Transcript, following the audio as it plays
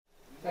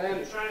What are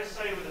you trying to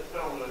say with the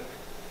film, Luke?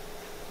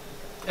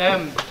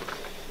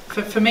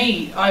 For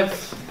me,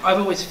 I've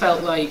always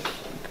felt like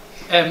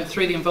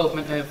through the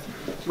involvement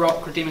of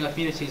ROC, Redeeming Our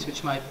Communities,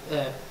 which my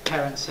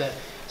parents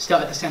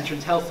started the centre in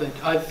Telford,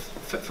 I've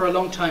for a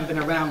long time been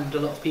around a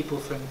lot of people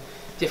from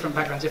different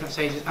backgrounds, different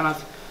stages, and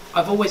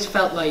I've always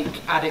felt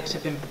like addicts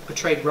have been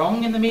portrayed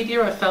wrong in the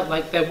media. I felt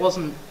like there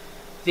wasn't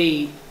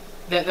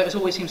that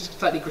always seems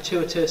slightly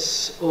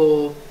gratuitous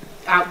or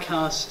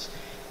outcast,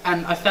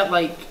 and I felt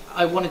like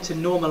I wanted to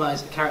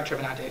normalise the character of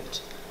an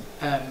addict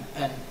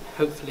and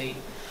hopefully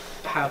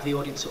have the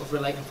audience sort of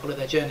relate and follow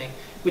their journey,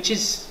 which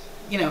is,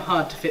 you know,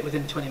 hard to fit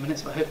within 20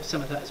 minutes, but I hope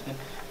some of that has been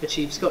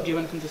achieved. Scott, do you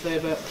have anything to say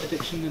about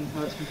addiction and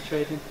how it's been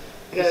portrayed in?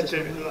 Yeah,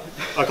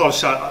 like I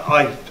was,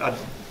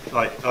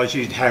 I was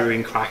using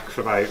heroin crack for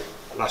about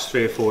the last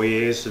 3 or 4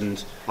 years,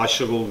 and I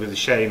struggled with the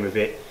shame of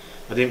it.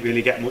 I didn't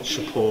really get much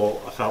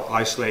support. I felt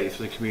isolated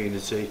from the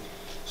community,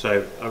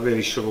 so I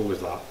really struggled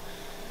with that.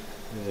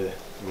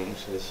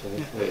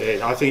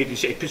 I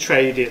think it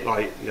portrayed it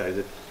like, you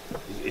know,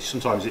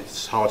 sometimes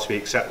it's hard to be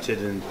accepted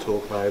and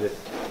talk about it.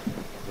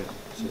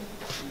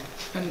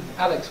 And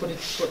Alex, for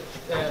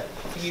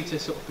you to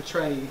sort of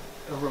portray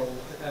a role,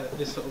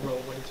 this sort of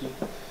role,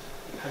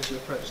 how did you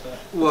approach that?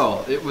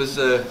 Well, it was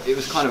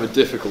kind of a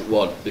difficult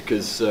one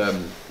because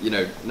you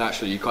know,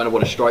 naturally you kind of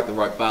want to strike the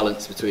right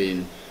balance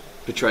between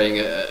portraying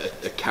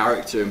a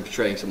character and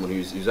portraying someone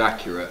who's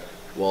accurate,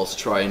 whilst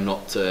trying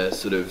not to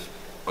sort of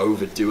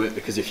overdo it,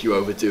 because if you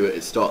overdo it,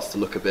 it starts to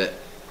look it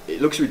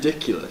looks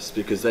ridiculous,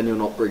 because then you're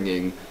not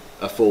bringing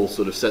a full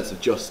sort of sense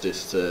of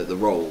justice to the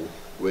role,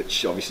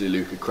 which obviously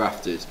Luke had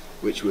crafted,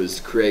 which was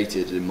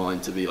created in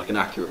mind to be like an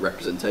accurate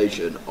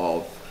representation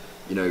of,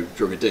 you know,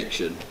 drug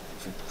addiction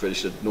for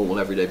just a normal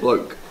everyday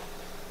bloke.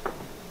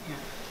 Yeah,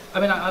 I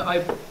mean,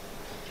 I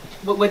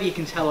whether you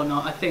can tell or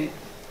not, I think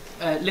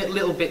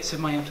little bits of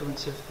my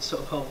influence of the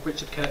sort of whole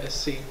Richard Curtis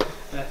scene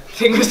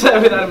thing was there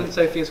with Adam and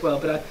Sophie as well,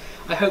 but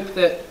I hope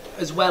that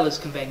as well as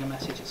conveying a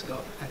message, it's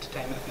got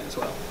entertainment in it as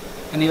well.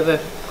 Any other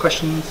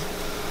questions?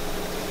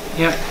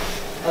 Yeah.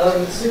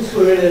 Since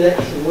we're in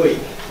election week,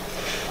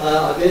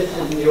 I'd be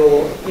interested in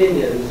your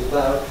opinions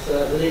about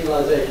the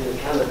legalisation of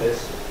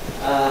cannabis,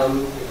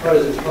 the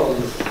pros and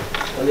cons,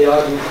 and the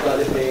arguments about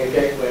it being a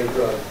gateway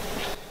drug.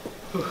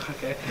 Ooh,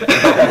 okay. No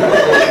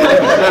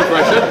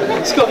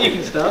pressure. Scott, you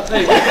can start.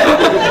 There you go.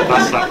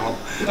 That's that one.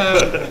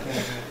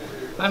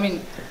 I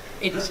mean,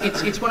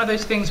 it's one of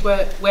those things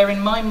where in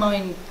my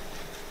mind,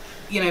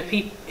 you know,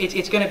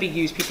 it's going to be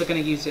used. People are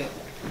going to use it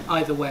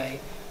either way.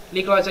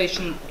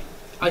 Legalisation,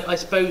 I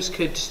suppose,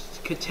 could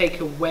take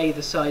away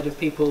the side of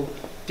people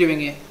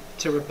doing it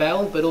to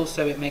rebel, but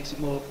also it makes it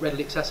more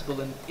readily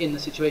accessible. And in the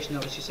situation,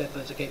 as you said,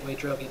 there's a gateway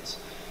drug. It's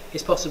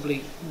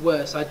possibly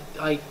worse. I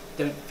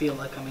don't feel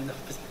like I'm in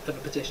of a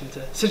position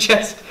to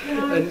suggest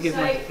and give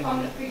my opinion.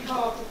 On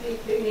behalf of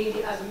people who need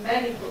it as a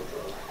medical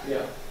drug,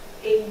 yeah,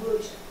 it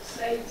would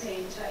save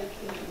me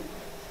taking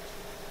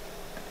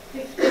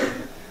 50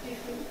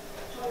 different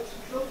types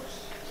of drugs.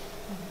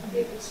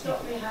 It would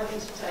stop me having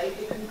to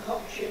take a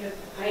concoction of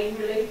pain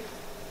relief.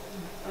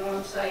 And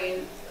I'm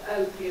saying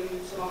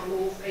opiums, I'm on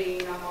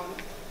morphine, I'm on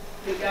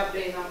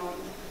pregabalin, I'm on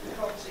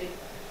naproxen.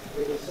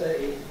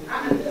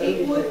 And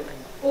it would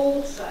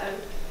also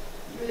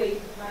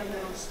relieve the pain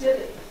that I'm still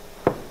in,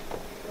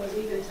 because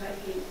even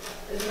taking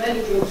as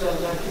many drugs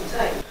as I can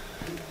take.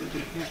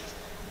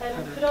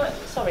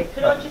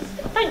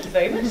 Thank you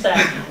very much, sir.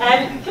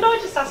 Could I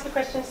just ask a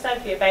question,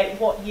 Sophie, about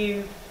what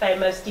you found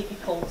most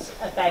difficult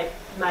about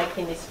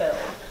making this film,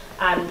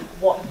 and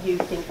what you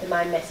think the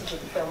main message of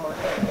the film might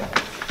be?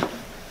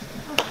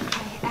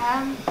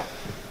 Okay.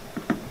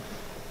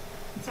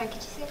 Sorry, could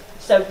you say?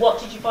 So, what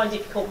did you find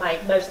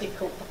most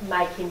difficult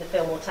making the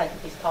film or taking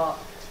this part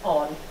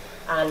on,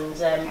 and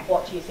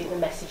what do you think the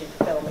message of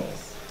the film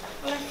is?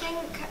 Well, I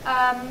think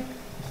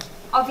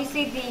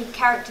obviously the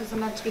characters are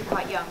meant to be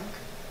quite young.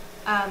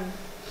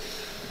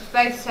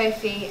 Both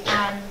Sophie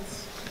and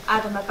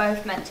Adam are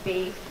both meant to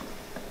be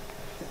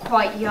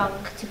quite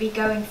young to be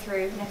going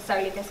through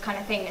necessarily this kind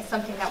of thing. It's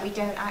something that we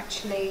don't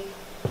actually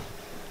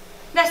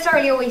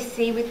necessarily always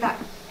see with that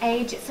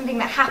age. It's something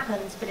that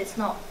happens, but it's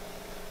not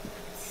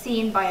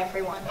seen by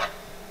everyone.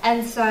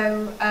 And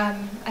so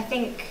I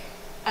think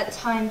at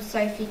times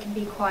Sophie can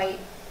be quite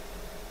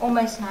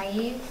almost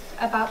naive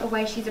about the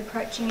way she's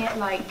approaching it,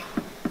 like,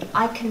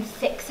 I can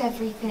fix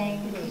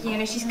everything. You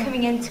know, she's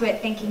coming into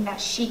it thinking that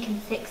she can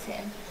fix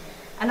him.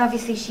 And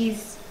obviously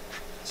she's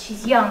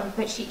young,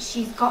 but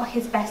she's got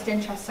his best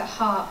interests at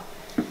heart.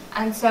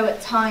 And so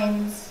at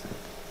times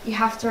you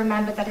have to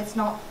remember that it's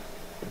not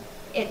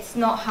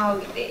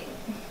how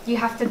you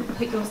have to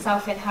put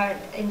yourself in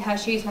her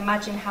shoes and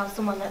imagine how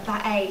someone at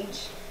that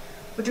age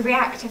would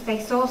react if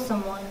they saw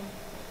someone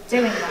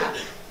doing that,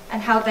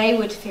 and how they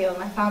would feel.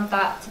 And I found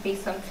that to be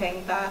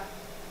something that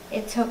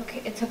it took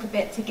a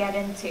bit to get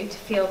into, to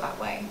feel that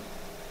way.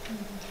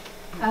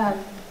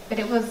 But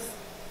it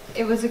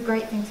was a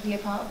great thing to be a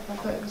part of. I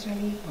thought it was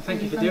really. Well,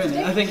 thank you for fun doing to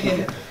it. do. I think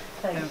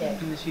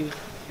Thank you. yeah.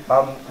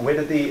 Where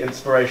did the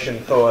inspiration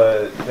for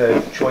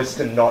the choice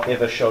to not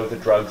ever show the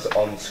drugs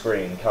on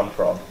screen come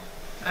from?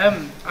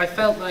 I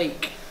felt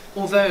like,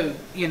 although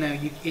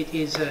it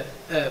is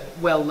a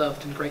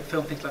well-loved and great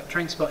film, things like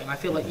Trainspotting, I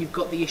feel like you've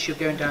got the issue of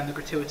going down the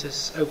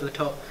gratuitous,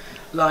 over-the-top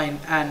line,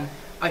 and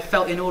I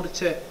felt in order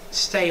to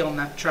stay on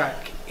that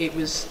track, it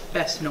was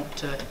best not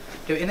to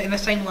do it. In the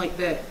same light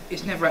that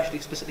it's never actually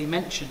explicitly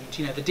mentioned.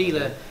 The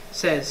dealer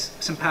says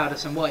some powder,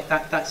 some white.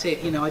 That's it.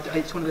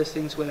 It's one of those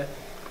things where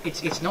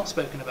it's not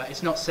spoken about,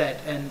 it's not said,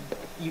 and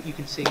you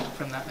can see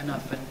from that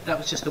enough. And that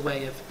was just a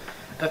way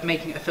of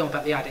making it a film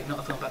about the addict, not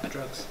a film about the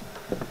drugs.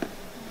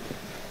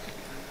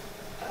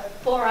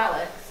 For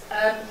Alex,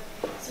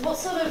 so what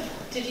sort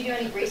of, did you do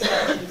any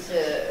research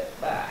into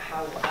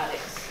how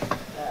addicts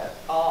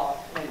are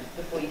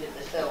before you did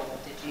the film, or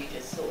did you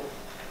just sort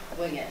of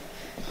wing it?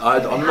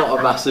 I'm not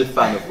a massive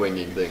fan of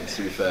winging things,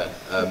 to be fair,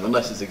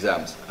 unless it's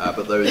exams,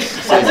 but those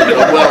seem to be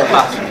well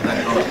passed.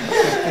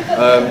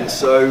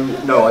 So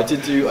no, I did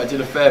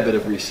a fair bit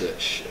of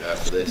research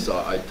for this.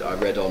 I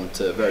read on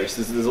to various,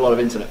 there's a lot of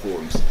internet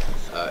forums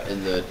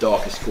in the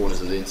darkest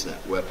corners of the internet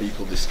where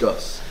people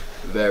discuss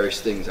various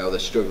things, how they're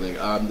struggling.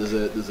 There's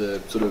a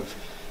sort of,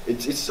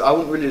 it's I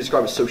wouldn't really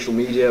describe it as social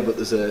media, but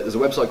there's a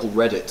website called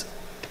Reddit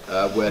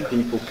where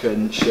people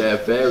can share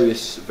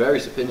various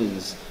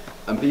opinions,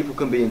 and people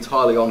can be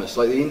entirely honest.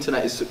 Like, the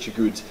internet is such a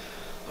good,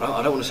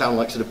 I don't want to sound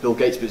like sort of Bill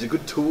Gates, but it's a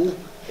good tool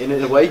in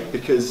a way,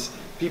 because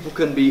people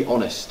can be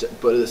honest,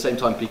 but at the same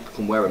time people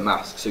can wear a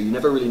mask, so you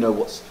never really know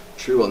what's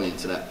true on the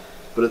internet.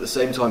 But at the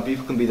same time,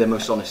 people can be their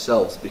most honest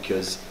selves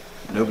because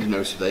nobody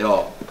knows who they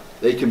are.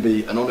 They can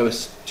be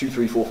anonymous 2,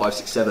 3, 4, 5,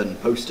 6, 7,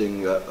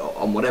 posting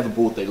on whatever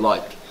board they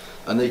like,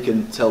 and they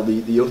can tell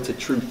the utter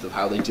truth of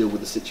how they deal with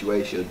the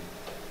situation.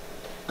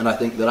 And I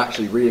think that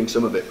actually reading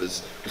some of it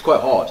was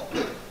quite hard,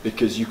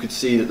 because you could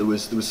see that there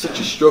was such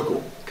a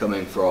struggle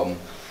coming from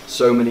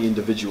so many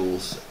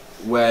individuals,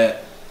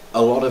 where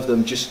a lot of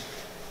them just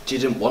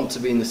didn't want to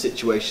be in the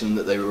situation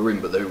that they were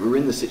in, but they were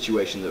in the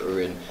situation that they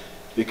were in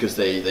because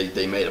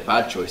they made a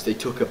bad choice. They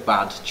took a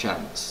bad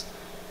chance.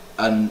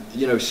 And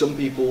some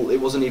people, it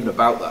wasn't even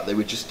about that. They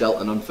were just dealt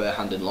an unfair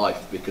hand in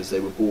life because they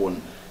were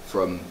born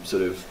from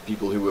sort of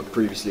people who were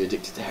previously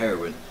addicted to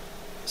heroin.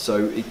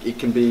 So it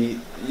can be,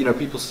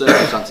 people's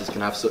circumstances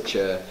can have such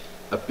a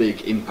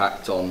big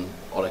impact on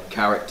a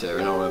character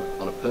and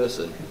on a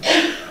person.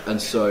 And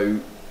so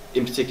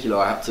in particular,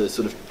 I had to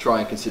sort of try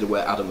and consider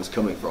where Adam was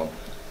coming from,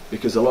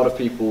 because a lot of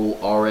people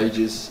our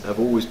ages have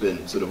always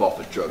been sort of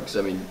offered drugs.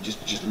 I mean,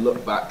 just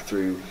look back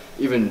through,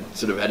 even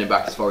sort of heading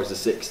back as far as the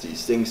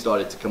 60s, things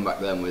started to come back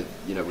then with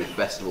with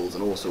festivals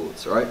and all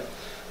sorts, right?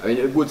 I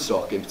mean,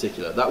 Woodstock in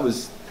particular, that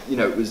was,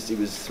 it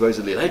was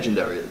supposedly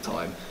legendary at the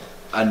time,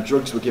 and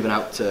drugs were given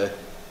out to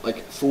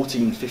like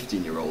 14,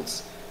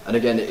 15-year-olds. And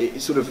again,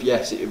 it sort of,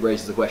 yes, it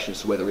raises the question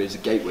as to whether it is a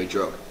gateway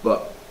drug,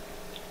 but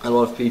a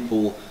lot of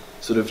people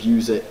sort of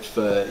use it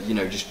for,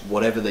 just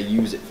whatever they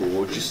use it for,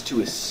 or just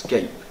to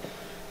escape.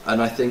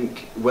 And I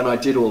think when I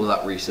did all of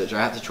that research,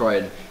 I had to try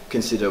and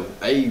consider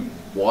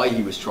why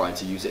he was trying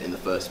to use it in the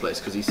first place,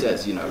 because he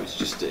says, it's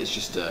just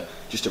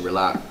to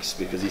relax,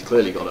 because he's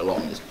clearly got a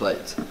lot on his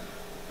plate.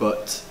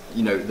 But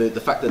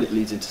the fact that it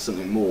leads into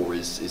something more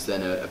is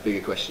then a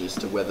bigger question as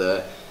to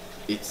whether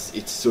it's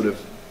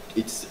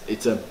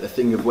a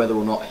thing of whether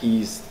or not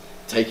he's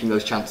taking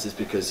those chances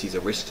because he's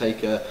a risk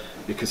taker,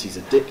 because he's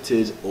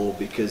addicted, or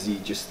because he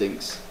just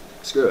thinks,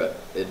 screw it,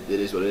 it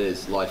is what it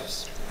is,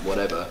 life's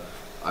whatever,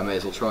 I may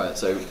as well try it.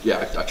 So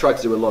yeah, I tried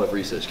to do a lot of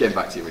research, getting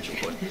back to the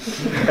original point.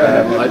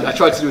 I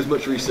tried to do as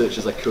much research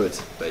as I could,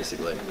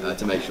 basically,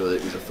 to make sure that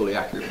it was a fully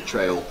accurate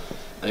portrayal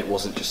and it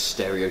wasn't just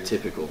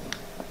stereotypical.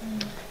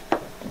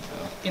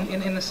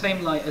 In the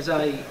same light as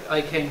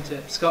I came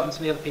to Scott and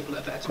some of the other people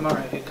at Better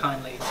Tomorrow, who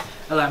kindly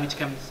allowed me to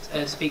come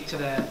speak to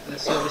their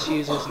service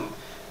users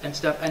and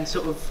stuff, and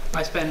sort of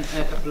I spent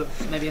a couple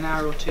of, maybe an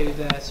hour or two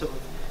there sort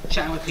of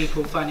chatting with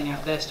people, finding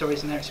out their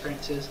stories and their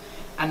experiences,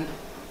 and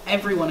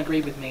everyone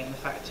agreed with me on the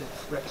fact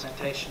of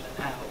representation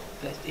and how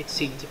it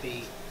seemed to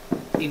be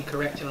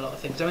incorrect in a lot of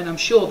things. I mean, I'm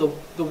sure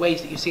the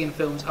ways that you see in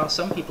films are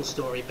some people's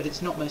story, but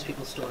it's not most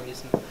people's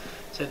stories, and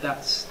so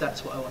that's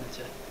what I wanted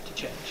to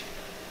change.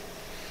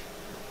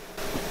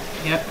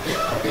 Yeah.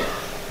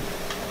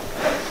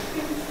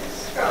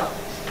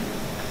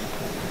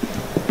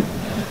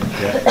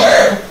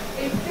 Yeah.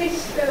 If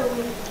this film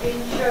had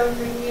been shown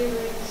when you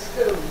were in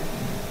school,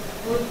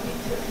 would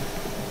it have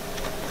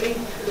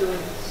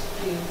influenced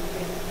you in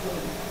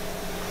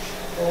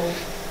film?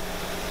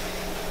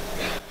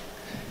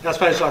 I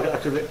suppose I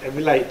could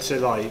relate to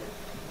like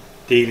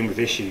dealing with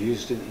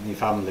issues in your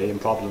family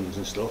and problems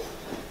and stuff,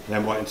 and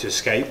then wanting to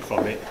escape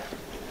from it.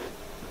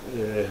 I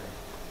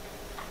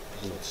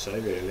don't know what to say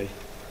really.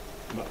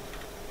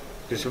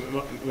 Because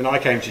when I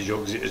came to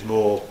drugs, it was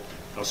more.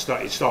 It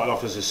started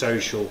off as a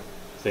social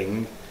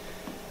thing,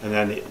 and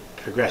then it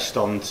progressed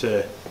on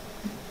to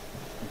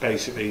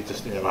basically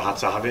just I had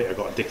to have it. I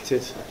got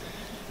addicted,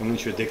 and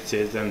once you're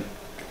addicted, then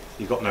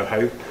you've got no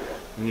hope.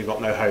 When you've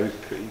got no hope,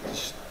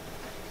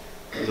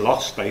 you're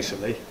lost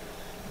basically.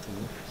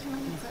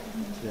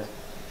 Yeah.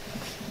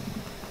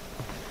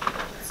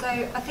 So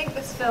I think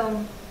this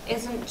film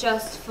isn't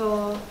just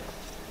for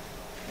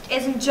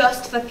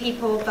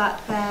people that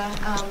they're.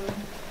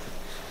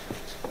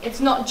 It's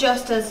not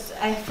just as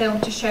a film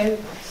to show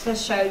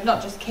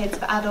not just kids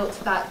but adults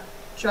that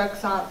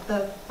drugs aren't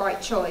the right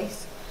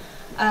choice.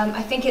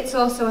 I think it's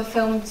also a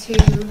film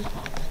to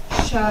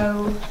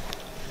show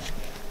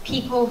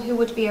people who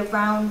would be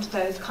around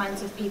those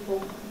kinds of people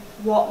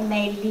what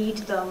may lead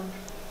them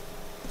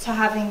to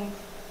having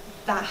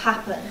that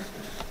happen.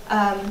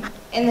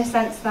 In the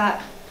sense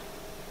that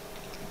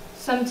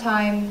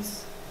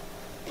sometimes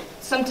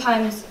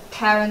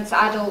parents,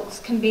 adults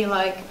can be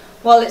like,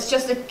 well, it's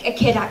just a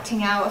kid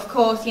acting out, of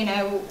course, you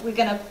know, we're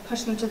going to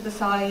push them to the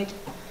side.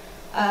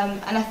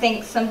 And I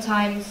think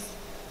sometimes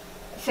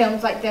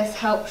films like this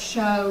help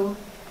show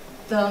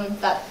them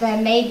that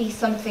there may be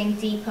something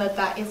deeper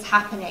that is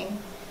happening,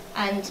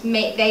 and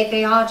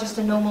they are just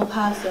a normal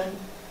person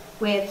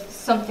with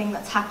something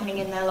that's happening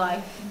in their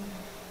life.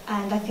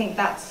 And I think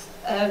that's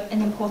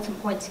an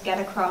important point to get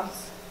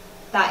across,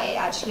 that it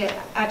actually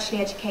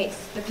educates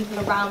the people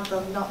around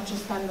them, not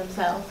just them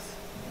themselves.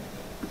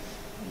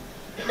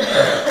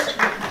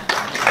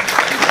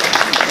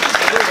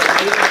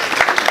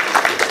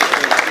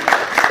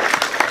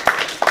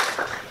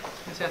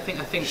 I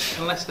think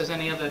unless there's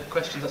any other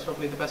questions, that's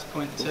probably the best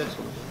point to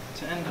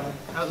end on.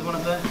 Out the one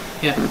up there?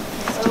 Yeah.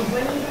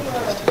 When you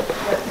were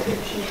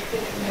picturing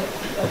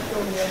a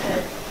film in your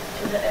head,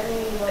 were there any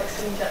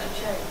scenes that had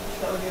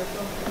changed that when you were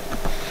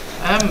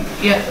filming?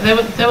 Yeah,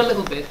 there were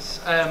little bits.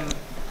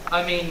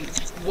 I mean,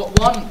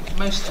 one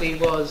mostly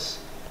was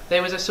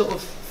there was a sort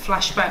of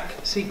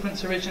flashback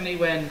sequence originally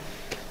when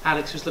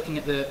Alex was looking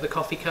at the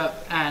coffee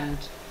cup, and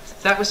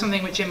that was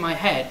something which in my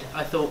head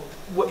I thought,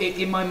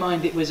 in my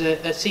mind it was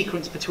a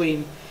sequence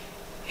between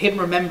him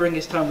remembering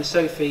his time with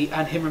Sophie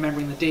and him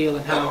remembering the deal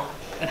and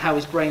how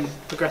his brain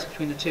progressed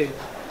between the two.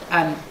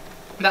 And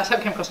that's how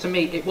it came across to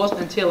me. It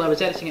wasn't until I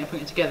was editing it and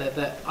putting it together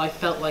that I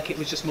felt like it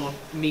was just more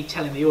me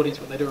telling the audience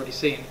what they'd already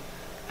seen.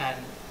 And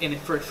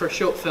for a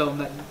short film,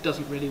 that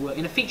doesn't really work.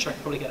 In a feature, I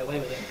could probably get away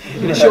with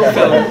it. In a short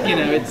film, you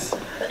know, it's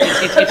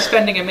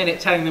spending a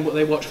minute telling them what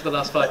they watched for the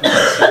last 5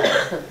 minutes.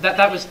 So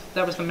that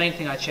was the main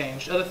thing I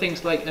changed. Other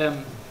things like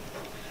the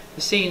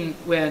scene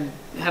when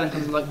Helen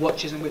comes and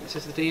watches and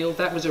witnesses the deal.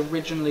 That was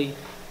originally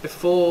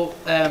before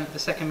the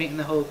second meeting,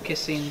 the whole kiss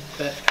scene.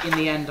 But in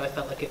the end, I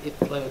felt like it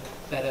flowed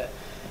better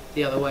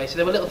the other way. So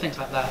there were little things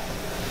like that.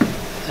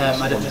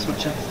 I don't miss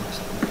much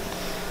else.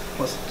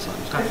 I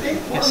think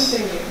one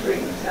thing it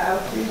brings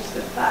out is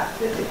the fact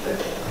that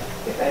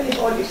if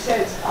anybody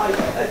says,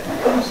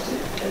 comes to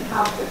and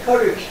have the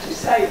courage to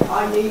say,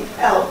 I need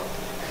help,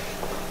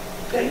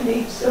 they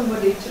need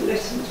somebody to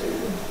listen to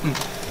them.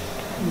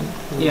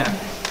 Yeah.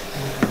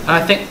 And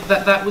I think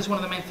that was one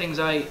of the main things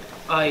I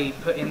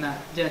put in that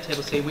dinner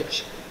table scene,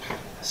 which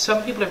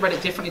some people have read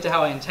it differently to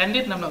how I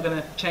intended, and I'm not going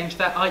to change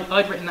that.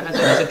 I'd written that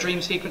as a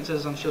dream sequence,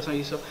 as I'm sure some of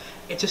you saw.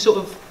 It's to sort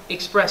of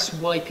express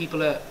why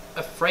people are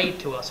afraid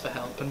to ask for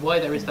help and why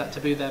there is that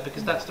taboo there,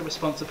 because that's the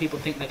response that people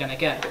think they're going to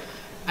get.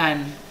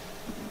 And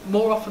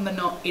more often than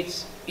not,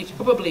 it's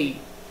probably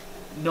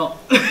not.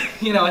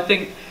 You know, I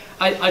think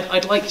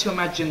I'd like to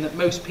imagine that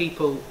most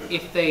people,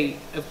 if they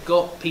have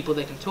got people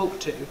they can talk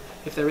to,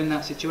 if they're in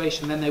that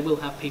situation, then they will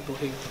have people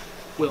who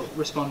will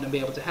respond and be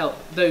able to help.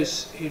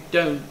 Those who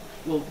don't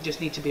will just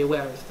need to be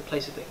aware of the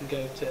places they can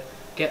go to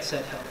get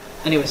said help.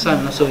 Anyway,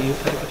 Simon, I saw you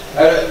had a question.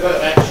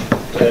 Well,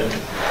 actually,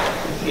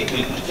 if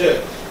we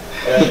do,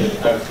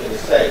 I was going to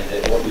say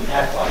that what we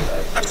have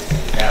highlighted is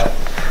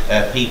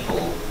how people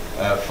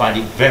find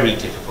it very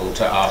difficult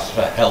to ask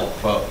for help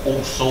for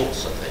all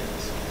sorts of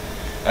things.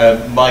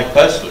 My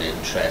personal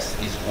interest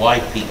is why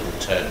people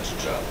turn to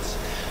drugs.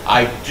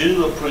 I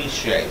do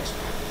appreciate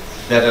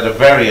that at a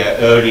very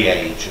early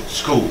age at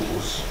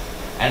schools,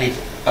 and it's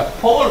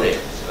appalling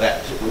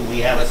that we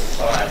have a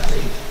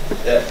society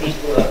that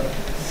people are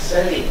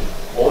selling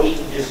or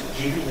even just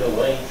giving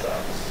away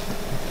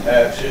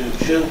drugs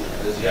to children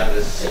as young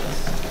as 6.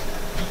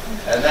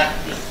 And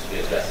that needs to be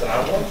addressed. And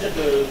I wanted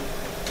to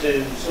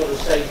sort of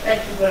say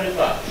thank you very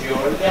much. You're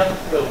a young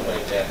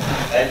filmmaker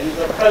and you've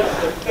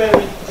approached a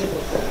very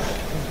difficult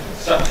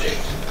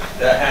subject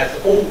that has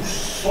all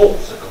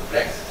sorts of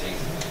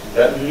complexities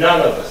that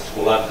none of us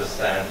will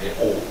understand it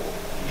all.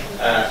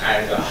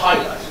 And a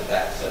highlight of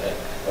that,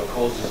 of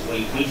course, is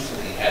we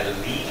recently had a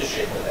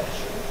leadership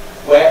election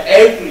where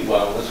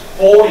everyone was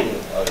falling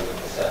over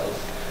themselves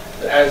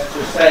as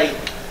to say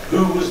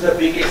who was the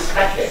biggest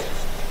hackhead.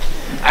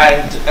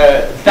 And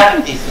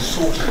that is the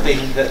sort of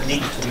thing that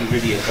needs to be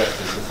really addressed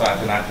in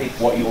society, and I think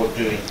what you're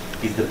doing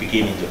is the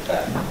beginning of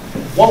that.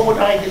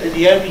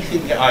 The only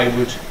thing that I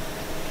would,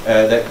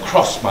 that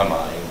crossed my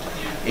mind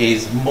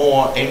is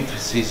more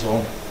emphasis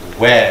on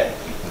where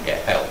you can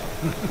get help.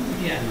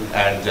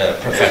 And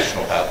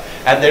professional help.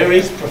 And there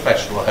is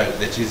professional help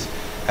that is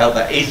help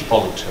that is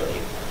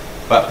voluntary,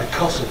 but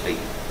because of the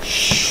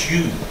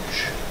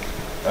huge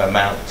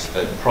amount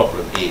that the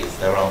problem is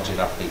there aren't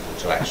enough people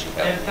to actually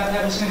help.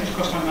 That was something that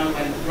crossed my mind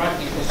when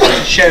writing it, was to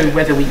show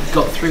whether we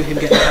got through him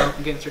getting help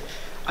and getting through.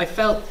 I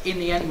felt in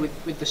the end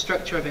with the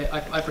structure of it,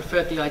 I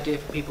preferred the idea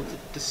for people to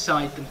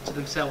decide to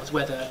themselves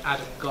whether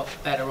Adam got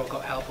better or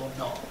got help or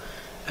not.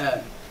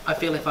 I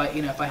feel if I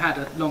had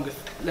a longer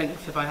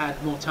length, if I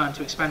had more time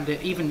to expand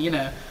it, even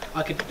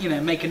I could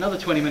make another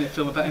 20-minute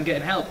film about him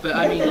getting help. But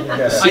I mean,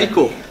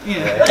 sequel.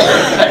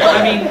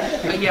 I mean,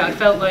 I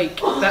felt like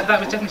that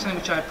was definitely something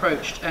which I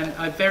approached, and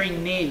I very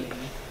nearly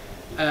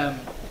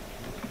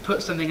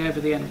put something over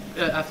the end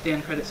after the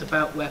end credits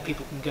about where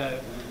people can go.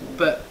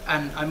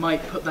 And I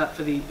might put that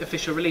for the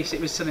official release. It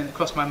was something that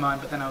crossed my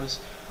mind, but then I was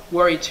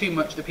worried too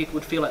much that people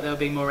would feel like they were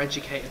being more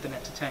educated than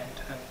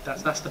entertained, and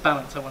that's the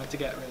balance I wanted to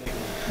get, really.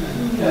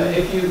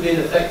 If you've been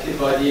affected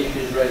by the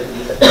issues raised in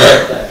this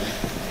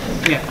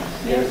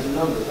there are some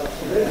numbers,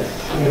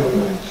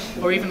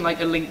 absolutely. Or even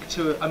like a link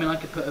to I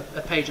could put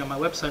a page on my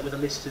website with a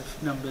list of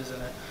numbers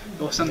and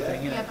or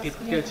something, people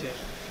could go to.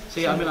 So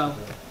yeah,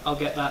 I'll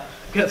get that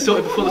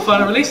sorted before the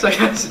final release, I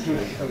guess.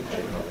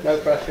 No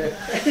pressure.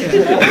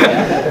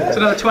 It's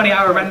another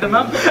 20-hour render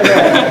month.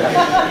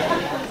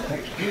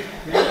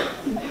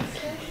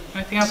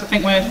 Anything else? I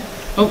think we're.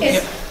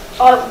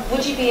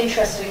 Would you be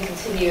interested in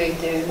continuing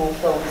doing more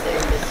films in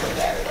this sort of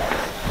area?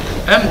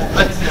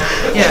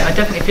 I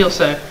definitely feel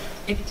so.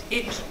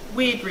 It's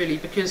weird, really,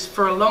 because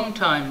for a long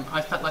time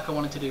I felt like I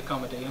wanted to do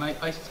comedy, and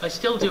I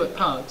still do at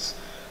parts,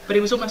 but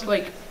it was almost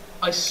like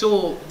I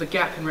saw the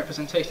gap in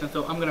representation and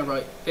thought, I'm going to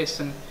write this,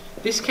 and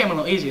this came a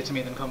lot easier to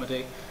me than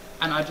comedy,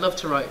 and I'd love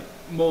to write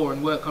more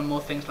and work on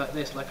more things like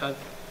this. Like I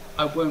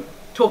won't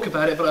talk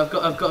about it, but I've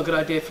got a good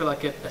idea for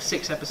like a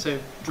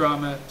 6-episode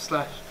drama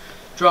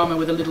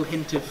with a little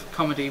hint of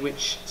comedy,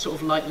 which sort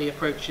of lightly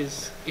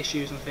approaches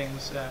issues and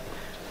things,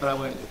 but I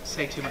won't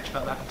say too much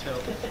about that until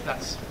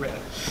that's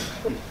written.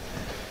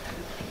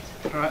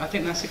 All right, I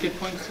think that's a good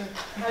point.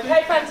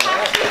 Okay,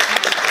 fantastic.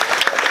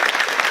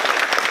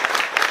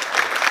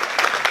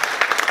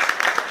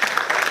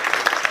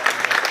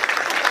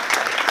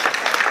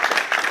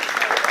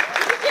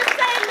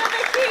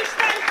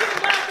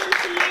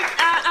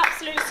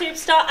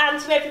 Superstar,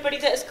 and to everybody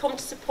that has come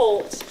to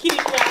support. Huge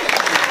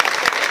welcome.